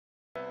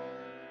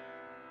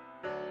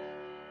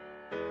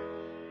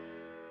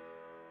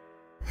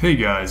Hey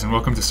guys, and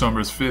welcome to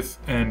Sombra's 5th,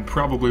 and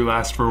probably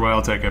last for a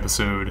while tech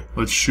episode.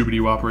 Let's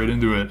shoobity-wop right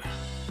into it.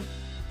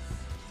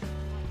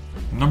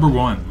 Number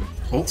 1.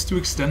 Ults to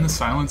extend the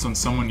silence on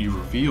someone you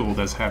revealed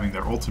as having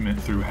their ultimate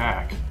through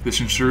hack.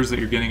 This ensures that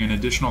you're getting an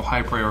additional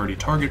high priority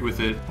target with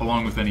it,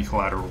 along with any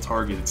collateral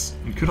targets,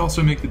 and could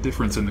also make the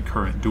difference in the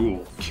current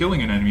duel.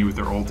 Killing an enemy with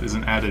their ult is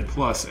an added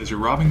plus, as you're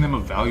robbing them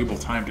of valuable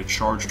time to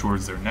charge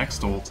towards their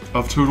next ult,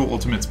 of total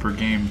ultimates per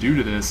game due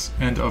to this,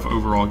 and of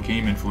overall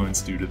game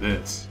influence due to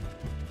this.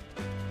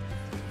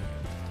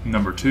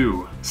 Number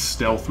 2.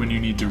 Stealth when you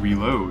need to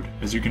reload,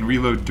 as you can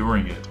reload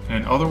during it,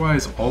 and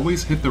otherwise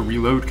always hit the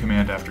reload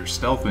command after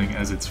stealthing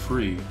as it's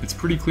free. It's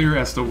pretty clear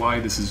as to why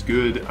this is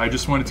good. I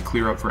just wanted to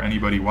clear up for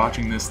anybody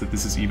watching this that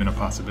this is even a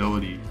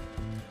possibility.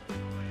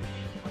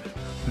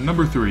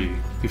 Number 3.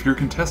 If you're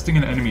contesting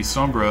an enemy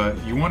Sombra,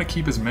 you want to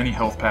keep as many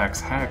health packs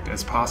hacked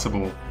as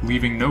possible,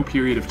 leaving no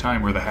period of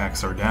time where the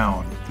hacks are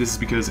down. This is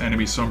because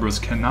enemy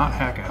Sombras cannot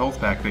hack a health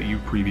pack that you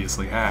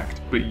previously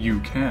hacked, but you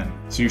can,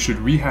 so you should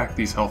rehack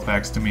these health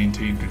packs to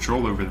maintain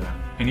control over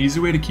them. An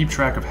easy way to keep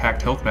track of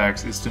hacked health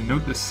packs is to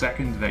note the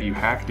second that you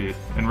hacked it,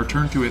 and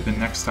return to it the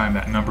next time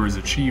that number is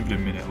achieved a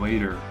minute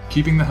later.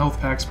 Keeping the health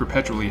packs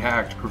perpetually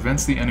hacked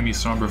prevents the enemy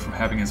Sombra from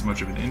having as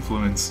much of an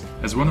influence,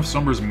 as one of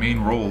Sombra's main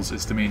roles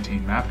is to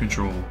maintain map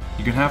control.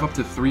 You can have up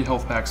to 3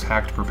 health packs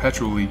hacked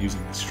perpetually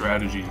using this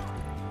strategy.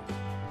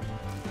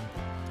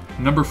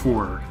 Number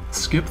 4.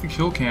 Skip the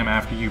kill cam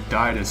after you've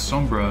died as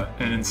Sombra,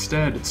 and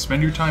instead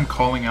spend your time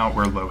calling out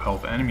where low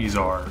health enemies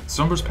are.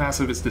 Sombra's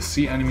passive is to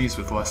see enemies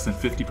with less than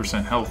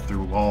 50% health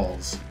through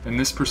walls, and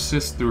this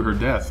persists through her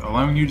death,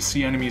 allowing you to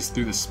see enemies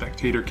through the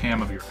spectator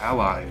cam of your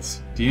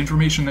allies. The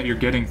information that you're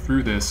getting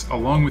through this,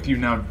 along with you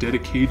now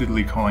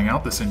dedicatedly calling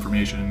out this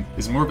information,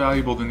 is more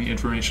valuable than the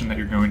information that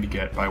you're going to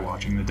get by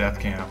watching the death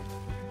cam.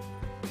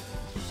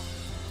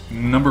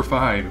 Number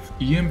 5.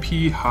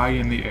 EMP high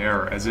in the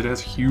air, as it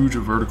has huge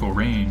vertical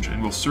range and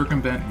will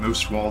circumvent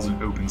most walls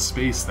in open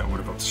space that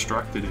would have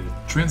obstructed it.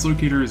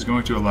 Translocator is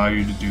going to allow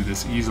you to do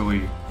this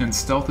easily, and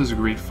stealth is a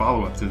great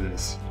follow-up to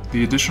this.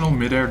 The additional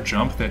mid-air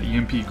jump that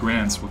EMP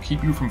grants will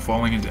keep you from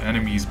falling into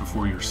enemies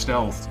before your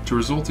stealth, to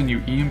result in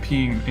you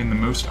EMPing in the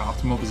most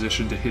optimal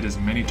position to hit as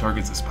many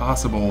targets as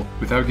possible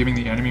without giving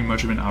the enemy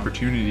much of an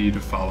opportunity to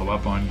follow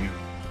up on you.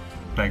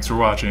 Thanks for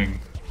watching.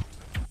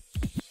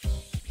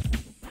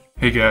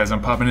 Hey guys,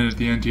 I'm popping in at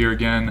the end here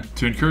again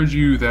to encourage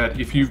you that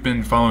if you've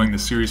been following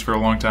this series for a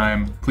long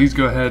time, please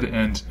go ahead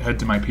and head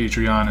to my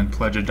Patreon and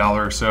pledge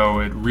 $1 or so.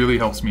 It really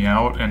helps me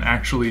out, and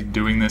actually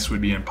doing this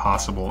would be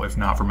impossible if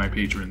not for my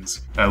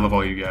patrons. I love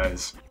all you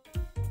guys.